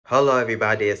Hello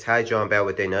everybody, it's Hydro. I'm back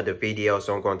with another video.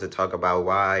 So I'm going to talk about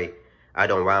why I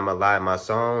don't rhyme a lot in my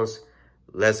songs.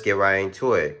 Let's get right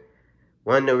into it.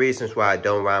 One of the reasons why I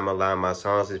don't rhyme a lot in my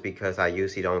songs is because I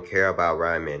usually don't care about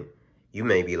rhyming. You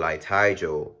may be like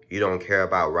Hydro, you don't care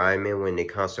about rhyming when it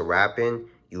comes to rapping.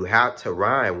 You have to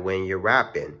rhyme when you're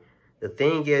rapping. The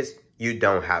thing is, you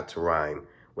don't have to rhyme.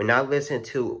 When I listen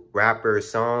to rappers'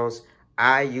 songs,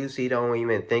 I usually don't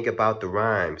even think about the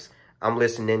rhymes. I'm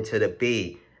listening to the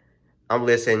beat. I'm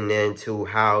listening to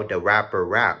how the rapper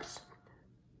raps.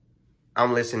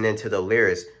 I'm listening to the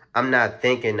lyrics. I'm not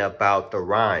thinking about the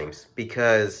rhymes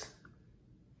because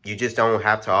you just don't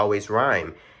have to always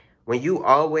rhyme. When you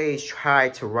always try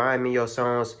to rhyme in your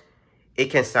songs, it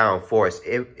can sound forced.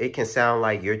 It can sound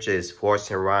like you're just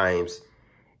forcing rhymes.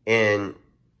 And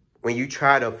when you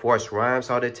try to force rhymes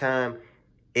all the time,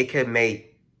 it can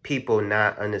make people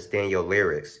not understand your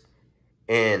lyrics.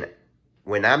 And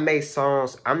when I make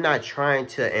songs, I'm not trying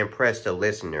to impress the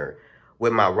listener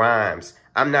with my rhymes.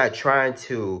 I'm not trying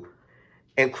to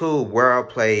include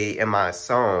wordplay in my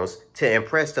songs to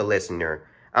impress the listener.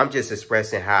 I'm just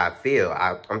expressing how I feel.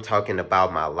 I'm talking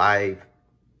about my life.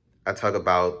 I talk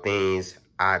about things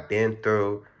I've been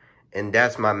through. And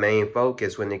that's my main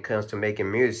focus when it comes to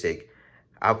making music.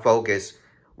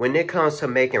 When it comes to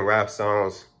making rap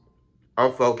songs,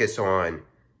 I'm focused on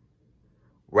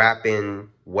rapping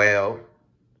well.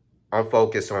 I'm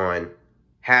focused on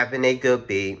having a good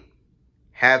beat,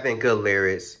 having good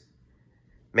lyrics,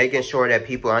 making sure that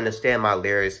people understand my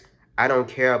lyrics. I don't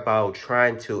care about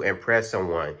trying to impress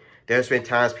someone. There's been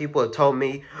times people have told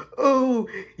me, oh,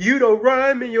 you don't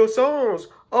rhyme in your songs.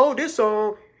 Oh, this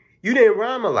song, you didn't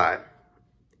rhyme a lot.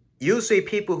 Usually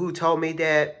people who told me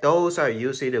that, those are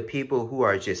usually the people who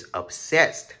are just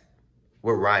obsessed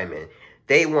with rhyming.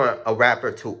 They want a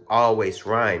rapper to always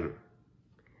rhyme.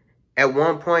 At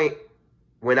one point,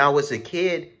 when I was a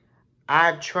kid,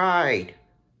 I tried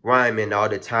rhyming all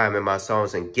the time in my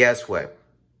songs, and guess what?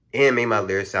 It made my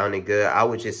lyrics sounding good. I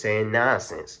was just saying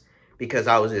nonsense because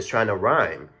I was just trying to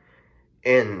rhyme.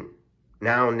 And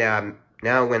now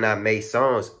when I make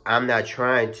songs, I'm not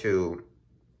trying to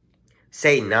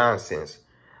say nonsense.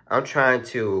 I'm trying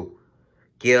to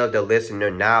give the listener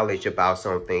knowledge about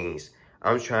some things.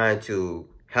 I'm trying to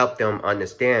help them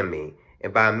understand me.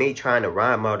 And by me trying to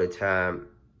rhyme all the time,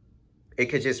 it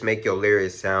could just make your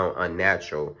lyrics sound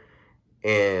unnatural.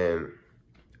 And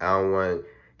I don't want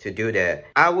to do that.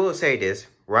 I will say this.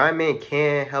 Rhyming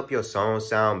can help your song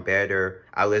sound better.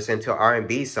 I listen to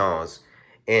R&B songs.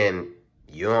 And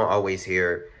you don't always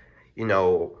hear,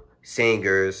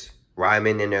 singers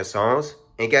rhyming in their songs.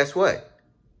 And guess what?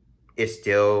 It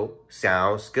still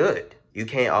sounds good. You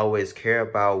can't always care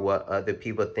about what other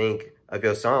people think of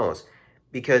your songs.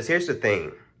 Because here's the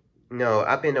thing.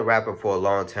 I've been a rapper for a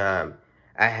long time.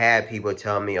 I had people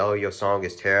tell me, oh, your song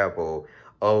is terrible.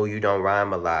 Oh, you don't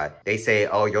rhyme a lot. They say,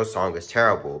 oh, your song is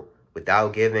terrible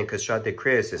without giving constructive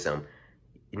criticism.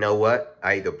 You know what?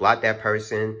 I either block that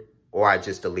person or I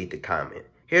just delete the comment.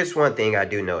 Here's one thing I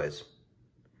do notice.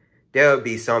 There will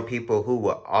be some people who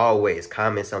will always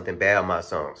comment something bad on my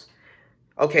songs.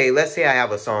 Okay, let's say I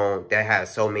have a song that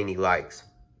has so many likes.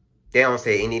 They don't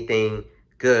say anything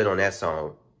good on that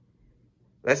song.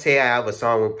 Let's say I have a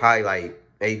song with probably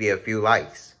maybe a few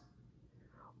likes.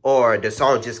 Or the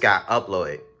song just got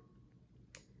uploaded.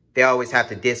 They always have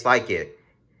to dislike it.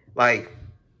 Like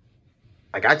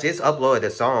I just uploaded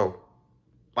a song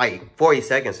 40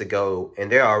 seconds ago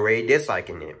and they're already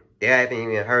disliking it. They haven't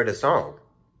even heard the song.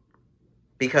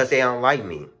 Because they don't like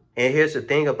me. And here's the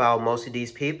thing about most of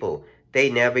these people. They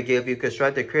never give you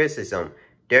constructive criticism.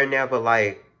 They're never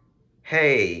like,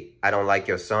 hey, I don't like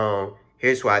your song.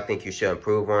 Here's what I think you should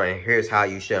improve on, and here's how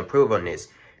you should improve on this.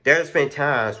 There's been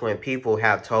times when people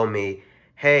have told me,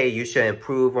 hey, you should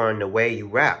improve on the way you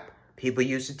rap. People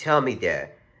used to tell me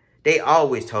that. They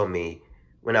always told me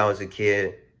when I was a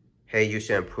kid, hey, you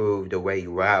should improve the way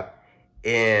you rap.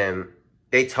 And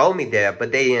they told me that,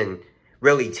 but they didn't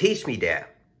really teach me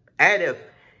that. I'd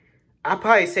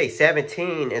probably say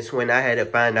 17 is when I had to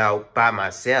find out by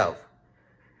myself,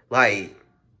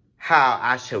 how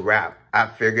I should rap. I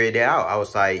figured it out. I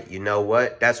was like, you know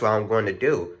what? That's what I'm going to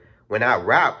do. When I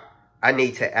rap, I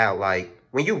need to act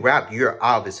when you rap, you're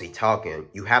obviously talking.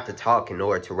 You have to talk in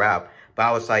order to rap. But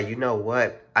I was like, you know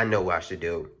what? I know what I should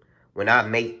do. When I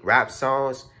make rap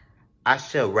songs, I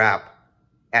should rap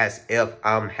as if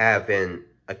I'm having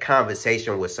a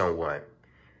conversation with someone.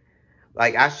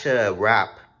 I should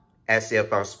rap as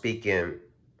if I'm speaking.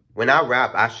 When I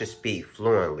rap, I should speak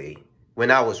fluently. When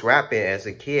I was rapping as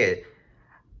a kid,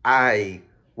 I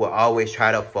would always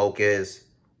try to focus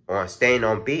on staying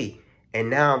on beat. And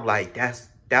now I'm like, that's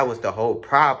That was the whole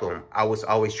problem. I was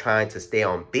always trying to stay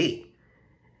on beat.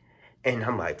 And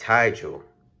I'm like, Tygel,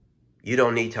 you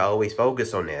don't need to always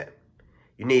focus on that.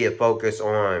 You need to focus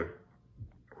on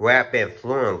rapping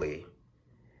fluently.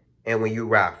 And when you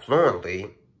rap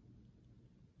fluently,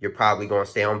 you're probably going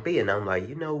to stay on beat. And I'm like,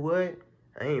 you know what?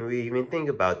 I ain't really even think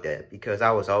about that because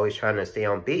I was always trying to stay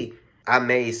on beat. I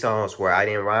made songs where I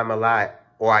didn't rhyme a lot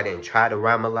or I didn't try to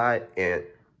rhyme a lot, and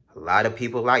a lot of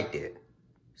people liked it.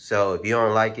 So if you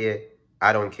don't like it,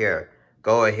 I don't care.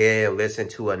 Go ahead and listen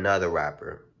to another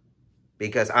rapper.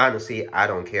 Because honestly, I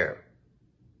don't care.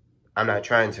 I'm not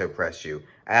trying to impress you.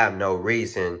 I have no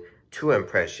reason to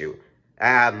impress you. I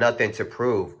have nothing to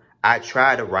prove. I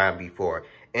tried to rhyme before.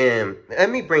 And let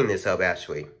me bring this up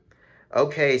actually.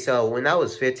 Okay, so when I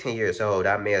was 15 years old,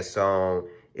 I made a song.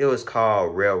 It was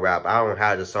called Real Rap. I don't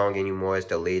have the song anymore. It's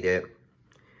deleted.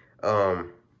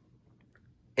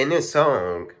 In this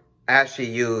song, I actually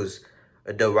used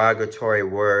a derogatory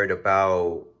word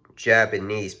about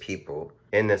Japanese people.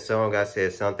 In the song, I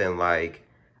said something like,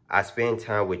 I spend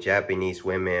time with Japanese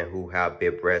women who have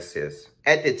big breasts.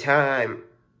 At the time,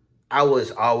 I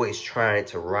was always trying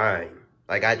to rhyme.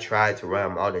 Like, I tried to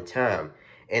rhyme all the time.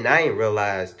 And I didn't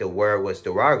realize the word was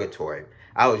derogatory.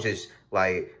 I was just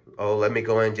like, oh, let me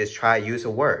go and just try to use a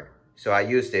word. So I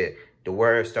used it. The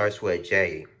word starts with a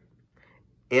J,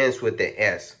 ends with the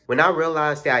S. When I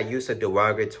realized that I used a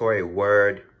derogatory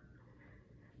word,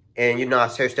 and I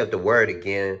searched up the word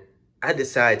again, I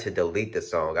decided to delete the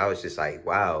song. I was just like,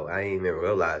 wow, I didn't even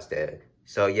realize that.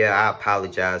 So yeah, I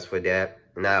apologize for that.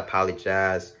 And I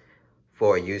apologize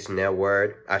for using that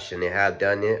word. I shouldn't have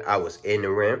done it. I was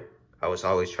ignorant. I was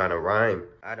always trying to rhyme.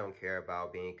 I don't care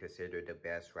about being considered the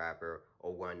best rapper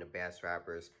or one of the best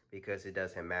rappers because it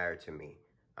doesn't matter to me.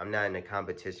 I'm not in a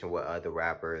competition with other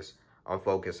rappers. I'm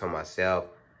focused on myself.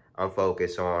 I'm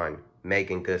focused on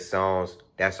making good songs.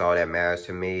 That's all that matters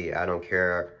to me. I don't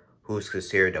care who's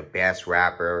considered the best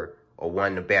rapper or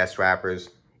one of the best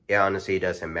rappers. It honestly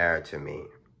doesn't matter to me.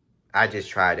 I just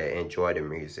try to enjoy the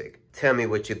music. Tell me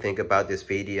what you think about this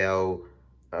video.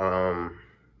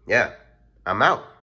 Yeah, I'm out.